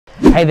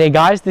Hey there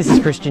guys, this is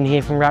Christian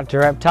here from Raptor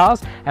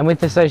Reptiles, and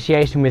with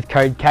association with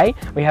Code K,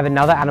 we have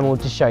another animal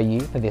to show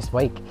you for this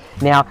week.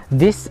 Now,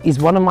 this is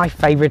one of my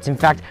favorites, in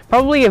fact,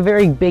 probably a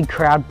very big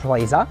crowd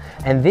pleaser,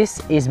 and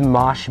this is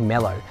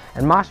Marshmallow.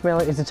 And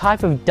Marshmallow is a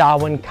type of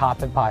Darwin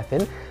Carpet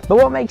Python, but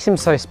what makes him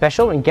so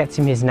special and gets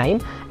him his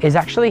name is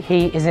actually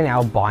he is an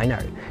albino.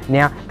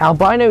 Now,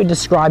 albino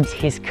describes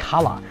his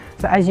color.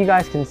 So as you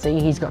guys can see,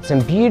 he's got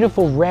some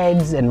beautiful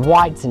reds and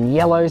whites and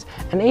yellows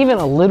and even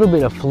a little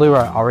bit of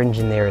fluoro orange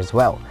in there as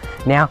well.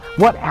 Now,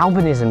 what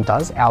albinism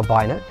does,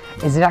 albino,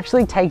 is it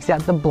actually takes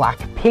out the black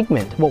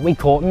pigment, what we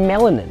call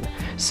melanin.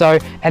 So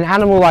an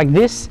animal like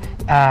this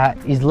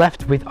is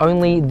left with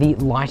only the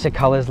lighter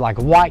colors like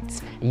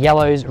whites,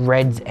 yellows,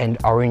 reds and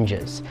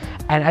oranges.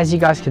 And as you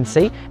guys can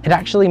see, it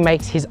actually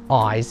makes his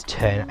eyes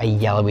turn a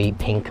yellowy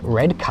pink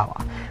red color,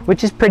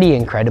 which is pretty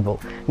incredible.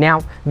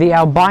 Now, the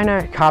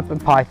albino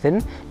carpet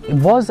python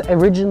was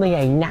originally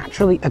a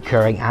naturally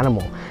occurring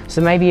animal.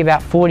 So maybe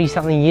about 40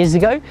 something years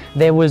ago,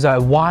 there was a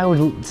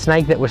wild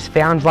snake that was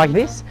found like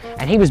this,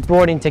 and he was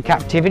brought into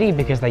captivity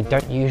because they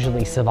don't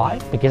usually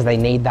survive, because they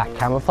need that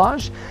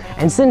camouflage.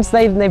 And since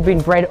they've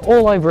been bred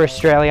all over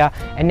Australia,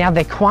 and now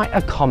they're quite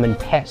a common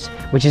pet,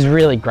 which is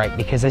really great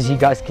because as you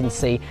guys can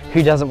see,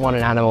 who doesn't want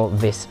an animal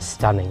this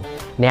stunning?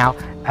 Now,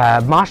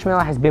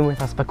 Marshmallow has been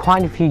with us for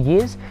quite a few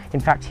years. In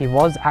fact, he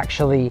was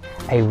actually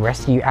a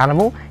rescue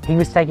animal. He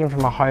was taken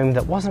from a home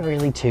that wasn't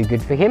really too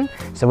good for him,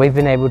 so we've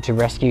been able to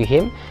rescue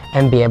him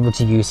and be able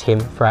to use him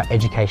for our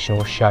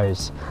educational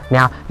shows.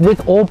 Now,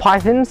 with all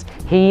pythons,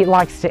 he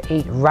likes to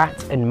eat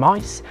rats and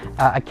mice.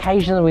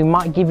 Occasionally we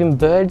might give him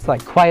birds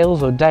like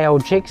quails or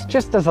day-old chicks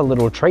just as a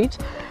little treat,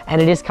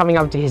 and it is coming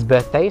up to his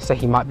birthday, so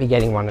he might be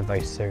getting one of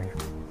those soon.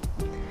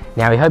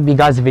 Now, we hope you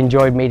guys have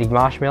enjoyed meeting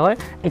Marshmallow.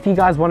 If you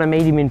guys want to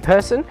meet him in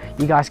person,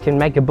 you guys can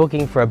make a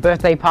booking for a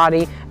birthday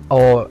party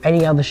or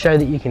any other show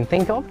that you can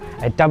think of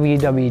at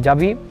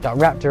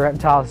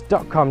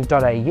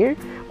www.raptorreptiles.com.au,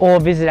 or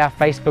visit our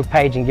Facebook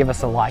page and give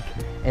us a like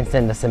and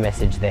send us a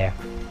message there.